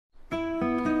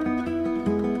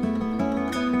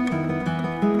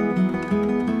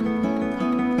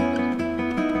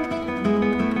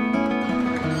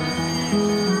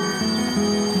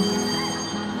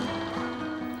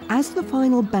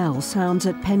final bell sounds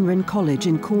at Penryn College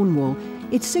in Cornwall,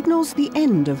 it signals the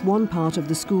end of one part of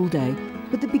the school day,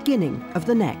 but the beginning of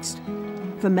the next.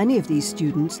 For many of these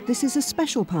students, this is a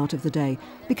special part of the day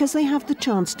because they have the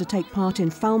chance to take part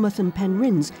in Falmouth and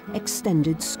Penryn's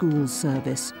extended schools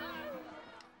service.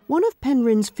 One of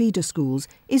Penryn's feeder schools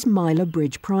is Myler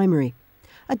Bridge Primary.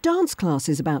 A dance class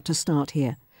is about to start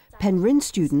here. Penryn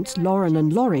students Lauren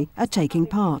and Laurie are taking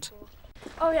part.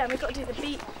 Oh yeah, we've got to do the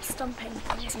beat stomping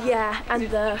thing as well. Yeah, and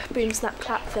the boom snap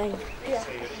clap thing. Yeah.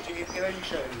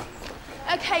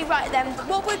 Okay, right then,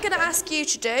 what we're going to ask you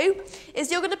to do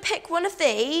is you're going to pick one of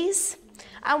these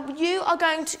and you're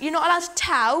not allowed to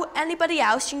tell anybody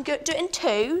else, you can do it in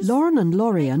twos. Lauren and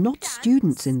Laurie are not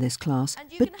students in this class,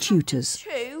 but tutors.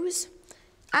 Choose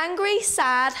angry,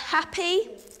 sad, happy,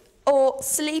 or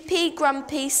sleepy,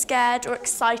 grumpy, scared or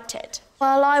excited.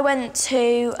 Well, I went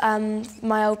to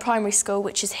my old primary school,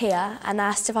 which is here, and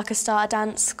asked if I could start a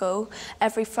dance school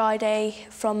every Friday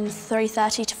from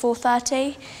 3:30 to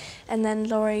 4:30. And then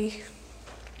Laurie...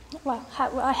 Well,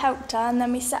 I helped her, and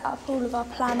then we set up all of our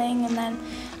planning and then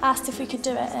asked if we could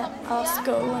do it at our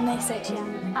school, and they said yeah.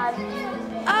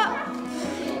 And up,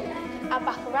 and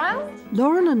back around.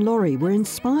 Lauren and Laurie were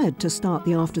inspired to start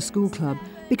the after-school club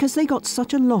because they got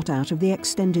such a lot out of the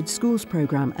extended schools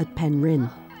programme at Penryn.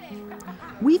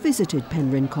 We visited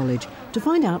Penryn College to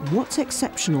find out what's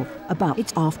exceptional about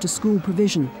its after-school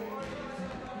provision.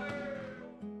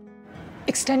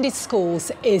 Extended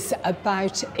schools is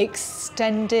about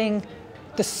extending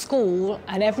the school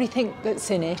and everything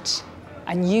that's in it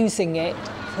and using it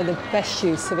for the best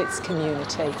use of its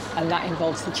community. And that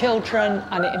involves the children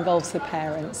and it involves the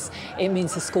parents. It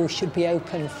means the school should be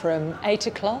open from 8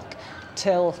 o'clock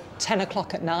till 10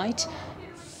 o'clock at night,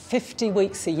 50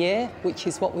 weeks a year, which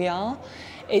is what we are.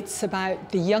 It's about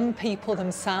the young people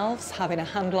themselves having a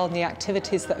handle on the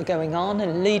activities that are going on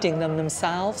and leading them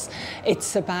themselves.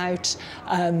 It's about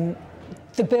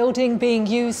the building being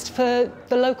used for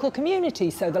the local community,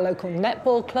 so the local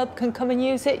netball club can come and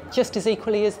use it just as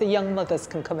equally as the young mothers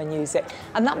can come and use it.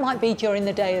 And that might be during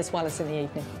the day as well as in the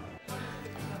evening.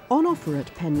 On offer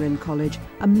at Penryn College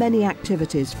are many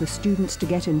activities for students to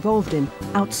get involved in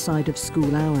outside of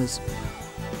school hours.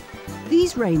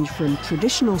 These range from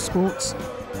traditional sports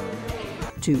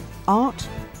to art,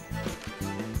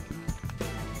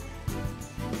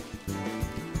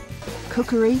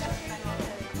 cookery,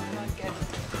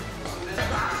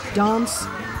 dance,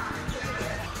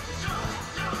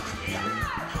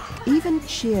 even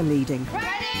cheerleading.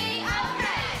 Ready? Okay!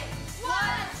 1,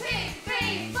 2,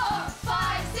 3, 4,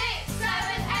 5, 6,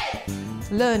 7,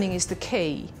 8. Learning is the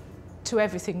key to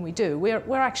everything we do.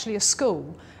 We're actually a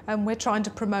school and we're trying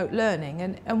to promote learning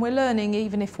and we're learning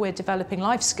even if we're developing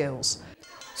life skills.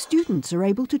 Students are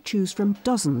able to choose from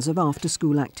dozens of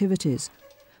after-school activities.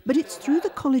 But it's through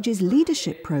the college's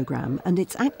leadership programme and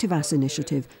its Activas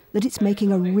initiative that it's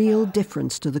making a real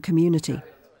difference to the community.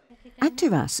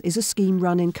 Activas is a scheme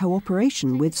run in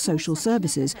cooperation with social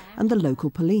services and the local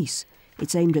police.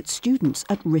 It's aimed at students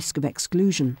at risk of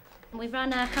exclusion. We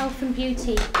run a health and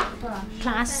beauty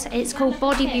class. It's called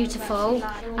Body Beautiful.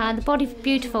 The Body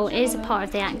Beautiful is a part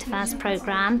of the Activas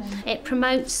programme. It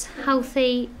promotes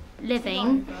healthy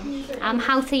living,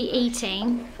 healthy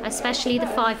eating, especially the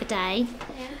 5 a day.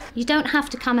 You don't have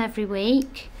to come every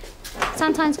week.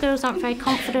 Sometimes girls aren't very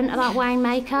confident about wearing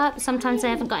makeup. Sometimes they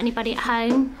haven't got anybody at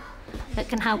home that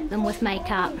can help them with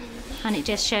makeup, and it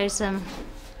just shows them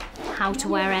how to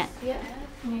wear it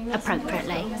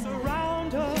appropriately.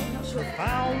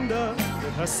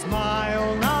 With her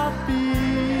smile not be.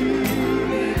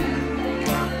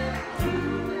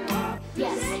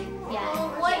 Yes, yeah.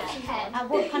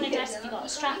 What kind of dress have you got?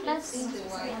 Strapless?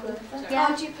 Yeah.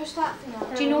 How do you push that thing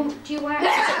out? Do you wear it?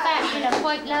 Is it back,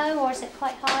 quite low or is it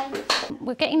quite high?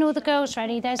 We're getting all the girls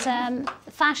ready. There's a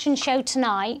fashion show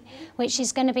tonight, which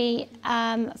is going to be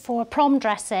for prom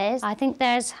dresses. I think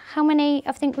there's how many?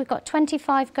 I think we've got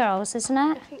 25 girls, isn't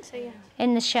it? I think so, yeah.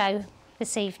 In the show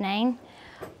this evening.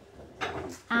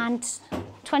 And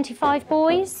 25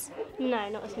 boys? No,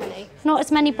 not as many. Not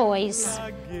as many boys.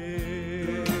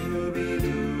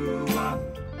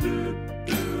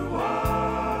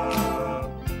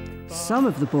 Some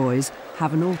of the boys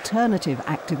have an alternative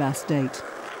Activas date.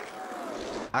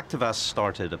 Activas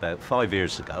started about 5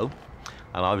 years ago,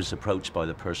 and I was approached by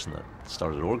the person that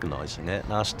started organising it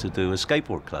and asked to do a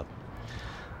skateboard club.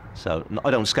 So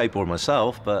I don't skateboard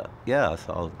myself, but yeah, I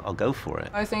thought I'll go for it.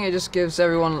 I think it just gives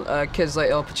everyone, kids, like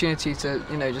the opportunity to,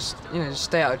 just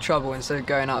stay out of trouble instead of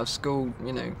going out of school,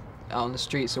 out on the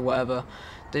streets or whatever.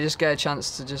 They just get a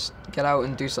chance to just get out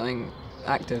and do something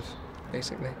active,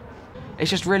 basically. It's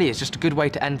just a good way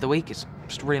to end the week. It's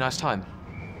just a really nice time.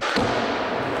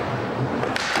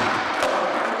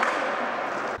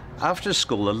 After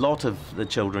school, a lot of the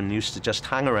children used to just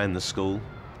hang around the school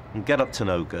and get up to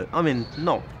no good. I mean,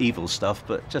 not evil stuff,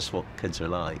 but just what kids are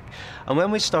like. And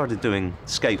when we started doing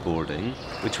skateboarding,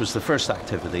 which was the first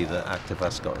activity that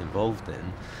Activas got involved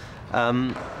in,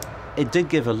 it did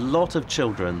give a lot of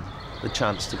children the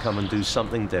chance to come and do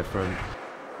something different.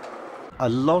 A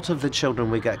lot of the children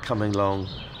we get coming along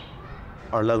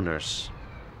are loners.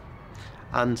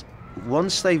 And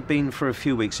once they've been for a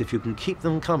few weeks, if you can keep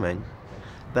them coming,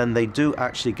 then they do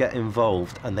actually get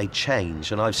involved and they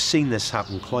change. And I've seen this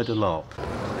happen quite a lot.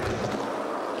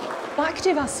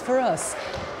 Activas for us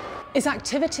is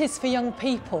activities for young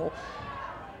people,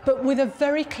 but with a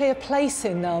very clear place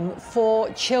in them for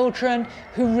children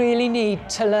who really need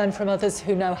to learn from others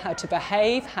who know how to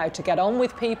behave, how to get on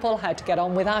with people, how to get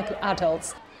on with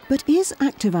adults. But is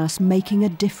Activas making a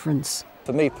difference?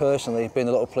 For me personally, being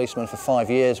a little policeman for 5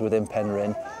 years within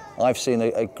Penryn, I've seen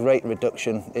a great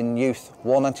reduction in youth,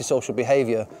 antisocial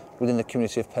behaviour within the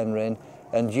community of Penryn,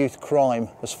 and youth crime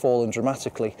has fallen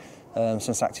dramatically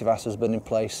since Activas has been in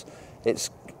place. It's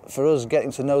for us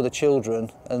getting to know the children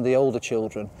and the older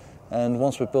children, and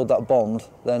once we build that bond,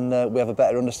 then we have a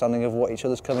better understanding of what each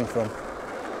other's coming from.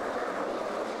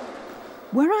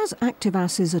 Whereas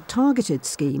Activas is a targeted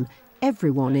scheme,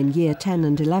 everyone in Year 10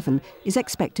 and 11 is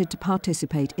expected to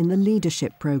participate in the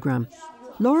leadership programme.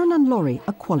 Lauren and Laurie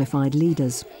are qualified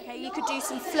leaders. Okay, you could do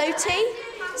some floaty.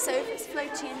 So if it's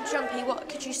floaty and jumpy, what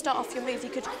could you start off your move? You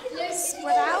could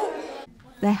spread out.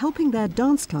 They're helping their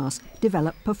dance class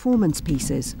develop performance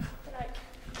pieces.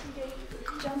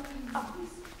 Jump up.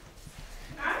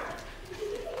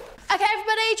 Okay,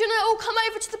 everybody, do you want to all come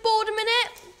over to the board a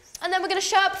minute? And then we're going to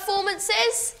show our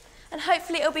performances, and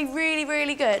hopefully it'll be really,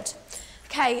 really good.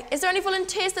 Okay, is there any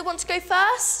volunteers that want to go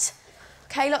first?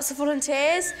 Okay, lots of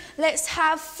volunteers. Let's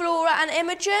have Flora and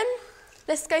Imogen.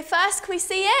 Let's go first. Can we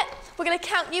see it? We're going to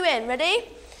count you in. Ready?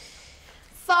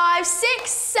 5, 6,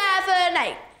 7,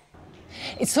 8.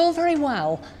 It's all very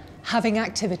well having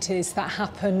activities that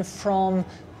happen from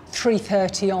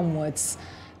 3:30 onwards,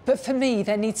 but for me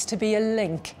there needs to be a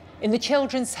link in the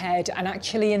children's head and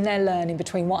actually in their learning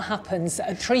between what happens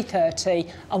at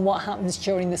 3:30 and what happens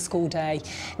during the school day.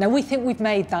 Now, we think we've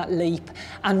made that leap,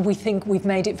 and we think we've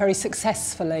made it very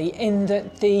successfully in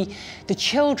that the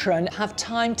children have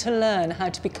time to learn how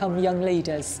to become young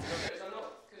leaders.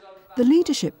 The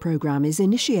leadership programme is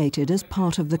initiated as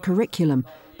part of the curriculum,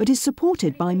 but is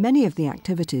supported by many of the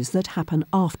activities that happen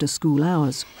after school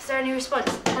hours. Is there any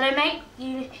response? Hello, mate?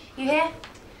 You here?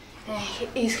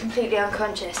 He's completely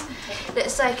unconscious.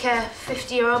 Looks like a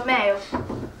 50-year-old male.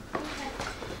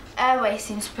 Airway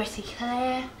seems pretty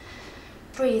clear.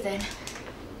 Breathing.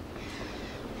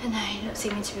 No, not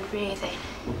seeming to be breathing.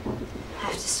 I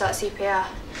have to start CPR.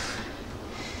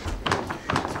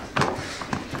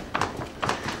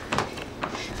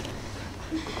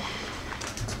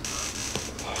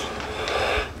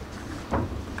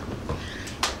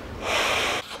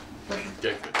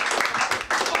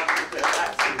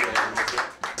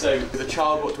 So, with a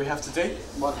child, what do we have to do?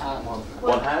 One hand.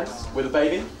 One hand. With a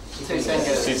baby? 2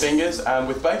 fingers. 2 fingers. And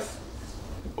with both?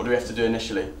 What do we have to do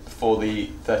initially before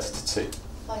the 30 to 2?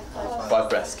 5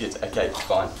 breaths. Good. Okay,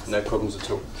 fine. No problems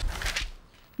at all.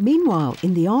 Meanwhile,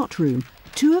 in the art room,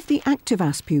 2 of the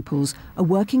Activas pupils are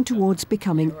working towards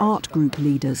becoming art group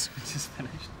leaders.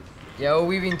 Yeah, well,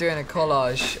 we've been doing a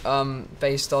collage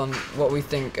based on what we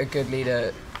think a good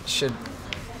leader should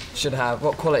have,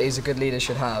 what qualities a good leader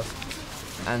should have.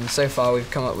 And so far we've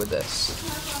come up with this.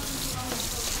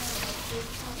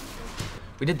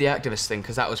 We did the activist thing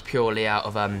because that was purely out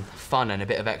of fun and a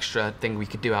bit of extra thing we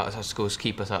could do out of our schools to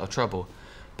keep us out of trouble.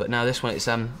 But now this one, it's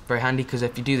very handy because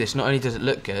if you do this, not only does it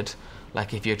look good,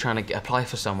 like if you're trying to apply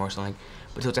for somewhere or something,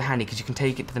 but it's also handy because you can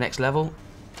take it to the next level.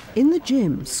 In the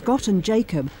gym, Scott and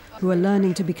Jacob, who are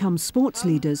learning to become sports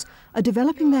leaders, are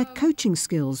developing their coaching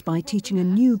skills by teaching a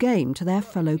new game to their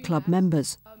fellow club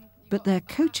members. But their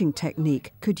coaching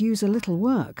technique could use a little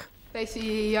work.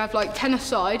 Basically, you have like 10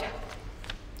 aside,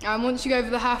 and once you go over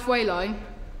the halfway line,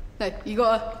 you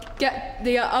got to get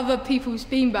the other people's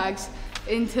beanbags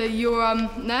into your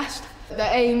nest.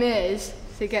 The aim is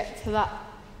to get to that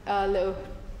little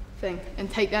thing and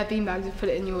take their beanbags and put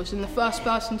it in yours. And the first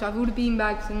person to have all the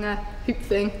beanbags in their hoop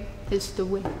thing is the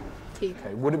winner team.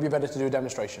 Okay, would it be better to do a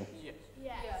demonstration?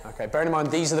 Yeah. Okay, bearing in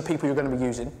mind these are the people you're going to be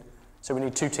using, so we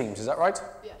need 2 teams, is that right?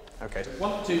 Yeah. Okay.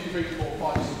 1, 2, 3,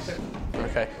 4, 5, 6, 7.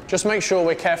 Okay, just make sure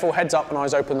we're careful, heads up and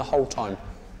eyes open the whole time.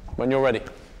 When you're ready.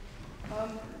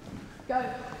 Go.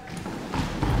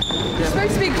 It's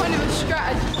supposed to be kind of a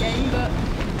strategy game, but...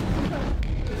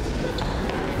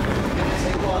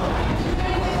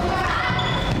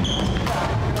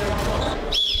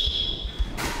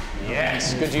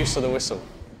 good use of the whistle.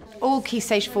 All Key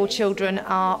Stage 4 children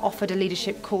are offered a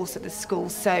leadership course at the school,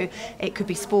 so it could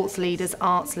be sports leaders,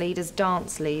 arts leaders,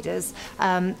 dance leaders.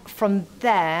 From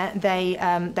there, they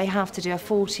have to do a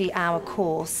 40-hour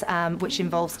course which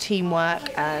involves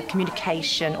teamwork,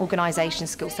 communication, organisation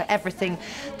skills, so everything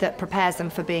that prepares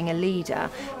them for being a leader.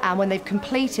 And when they've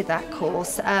completed that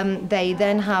course, they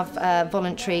then have a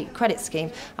voluntary credit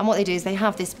scheme. And what they do is they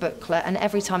have this booklet, and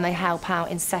every time they help out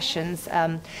in sessions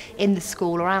in the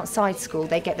school or outside school,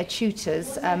 they get the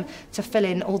tutors to fill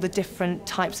in all the different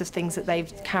types of things that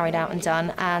they've carried out and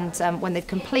done, and when they've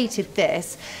completed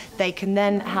this, they can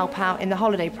then help out in the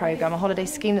holiday programme, a holiday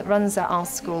scheme that runs at our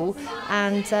school,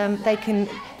 and they can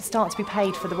start to be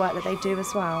paid for the work that they do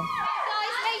as well.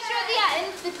 Guys, make sure at the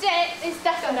end the dip is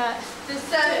definite. It's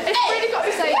really got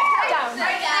to say down.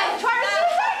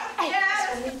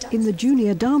 In the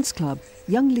junior dance club,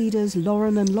 young leaders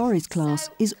Lauren and Laurie's class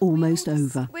is almost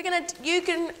over.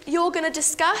 You're gonna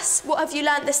discuss what have you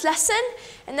learnt this lesson,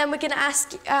 and then we're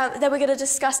gonna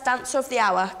discuss Dancer of the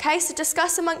Hour. Okay, so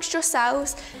discuss amongst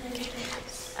yourselves.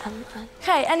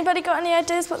 Okay, anybody got any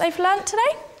ideas what they've learnt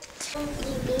today?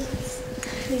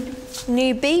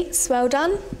 New beats, well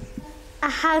done.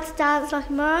 How to dance like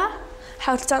a mirror.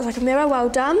 How to dance like a mirror, well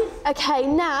done. Okay,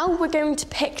 now we're going to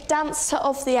pick Dancer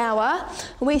of the Hour,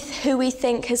 who we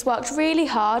think has worked really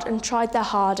hard and tried their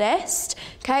hardest.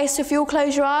 Okay, so if you all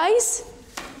close your eyes.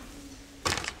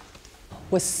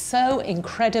 We're so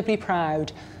incredibly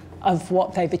proud of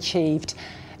what they've achieved,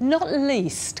 not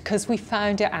least because we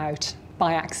found it out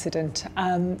by accident,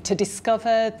 to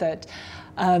discover that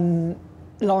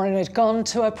Lauren had gone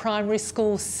to a primary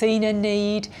school, seen a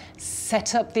need,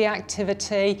 set up the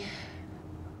activity,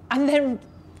 and then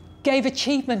gave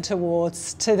achievement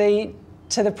awards to the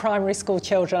primary school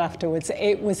children afterwards.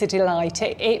 It was a delight.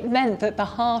 It meant that the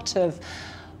heart of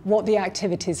what the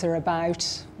activities are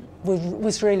about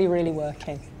was really, really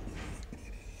working.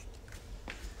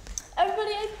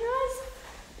 Everybody open your eyes.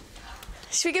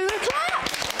 Should we give them a clap?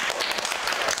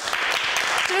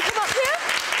 Do we come up here?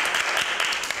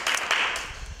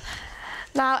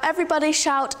 Now everybody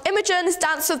shout Imogen's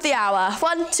Dance of the Hour.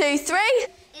 1, 2, 3.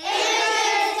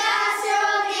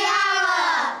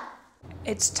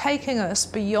 It's taking us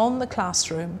beyond the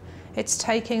classroom. It's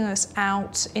taking us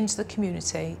out into the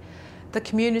community. The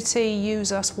community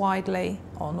use us widely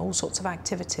on all sorts of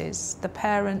activities. The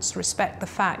parents respect the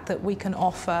fact that we can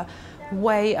offer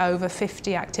way over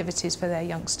 50 activities for their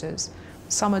youngsters.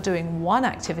 Some are doing one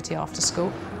activity after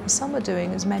school, and some are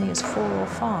doing as many as 4 or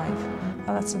 5.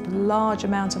 Now, that's a large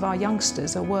amount of our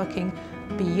youngsters are working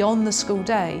beyond the school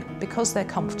day because they're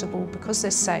comfortable, because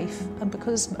they're safe, and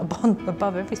because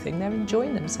above everything they're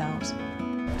enjoying themselves.